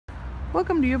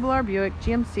Welcome to Uebelhor Buick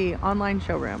GMC online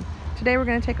showroom. Today we're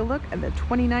going to take a look at the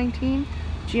 2019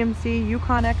 GMC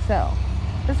Yukon XL.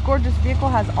 This gorgeous vehicle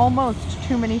has almost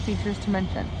too many features to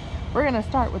mention. We're going to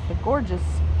start with the gorgeous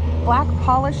black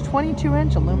polished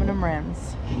 22-inch aluminum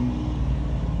rims.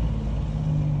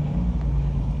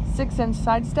 6-inch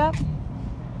side step,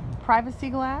 privacy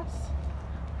glass,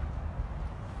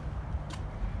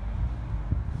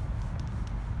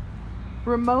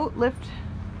 remote lift,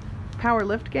 power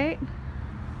lift gate,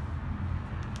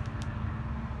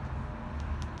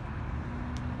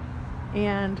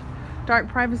 and dark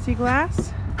privacy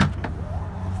glass.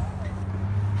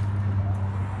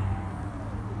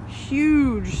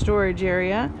 Huge storage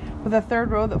area with a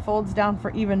third row that folds down for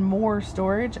even more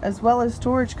storage, as well as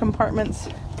storage compartments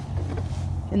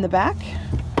in the back.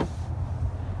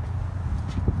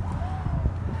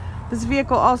 This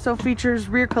vehicle also features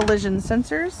rear collision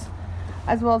sensors,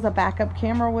 as well as a backup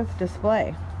camera with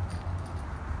display.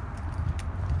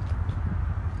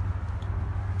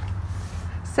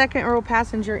 Second row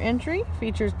passenger entry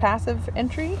features passive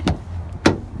entry,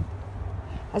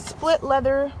 a split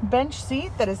leather bench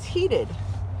seat that is heated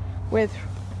with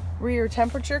rear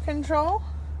temperature control,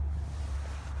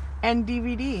 and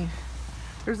DVD.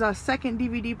 There's a second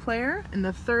DVD player in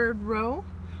the third row,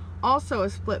 also a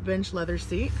split bench leather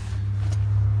seat.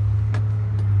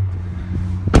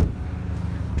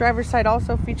 Driver's side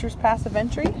also features passive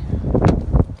entry.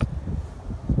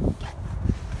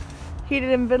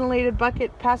 Heated and ventilated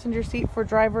bucket passenger seat for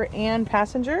driver and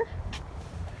passenger.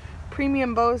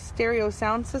 Premium Bose stereo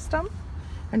sound system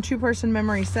and 2-person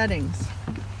memory settings.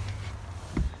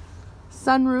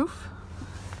 Sunroof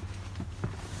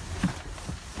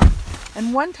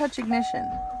and one-touch ignition.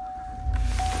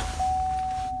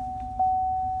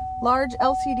 Large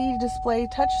LCD display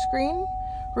touchscreen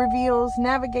reveals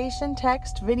navigation,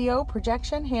 text, video,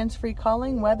 projection, hands-free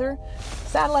calling, weather,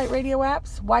 satellite radio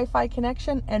apps, Wi-Fi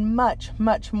connection, and much,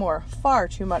 much more. Far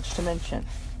too much to mention.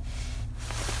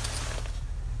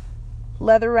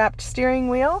 Leather-wrapped steering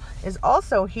wheel is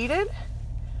also heated.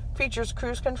 Features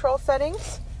cruise control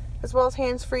settings, as well as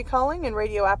hands-free calling and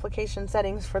radio application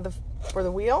settings for the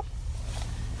wheel.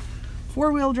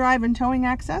 Four-wheel drive and towing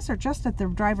access are just at the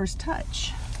driver's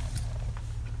touch.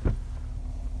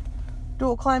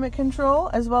 Dual climate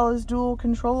control, as well as dual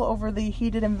control over the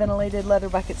heated and ventilated leather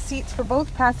bucket seats for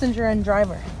both passenger and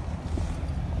driver.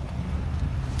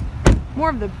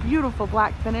 More of the beautiful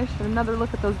black finish, and another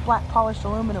look at those black polished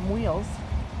aluminum wheels.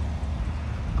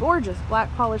 Gorgeous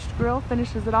black polished grille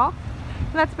finishes it off.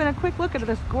 And that's been a quick look at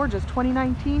this gorgeous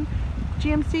 2019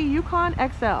 GMC Yukon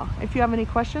XL. If you have any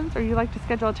questions or you'd like to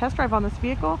schedule a test drive on this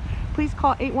vehicle, please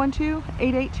call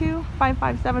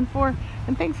 812-882-5574.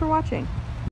 And thanks for watching.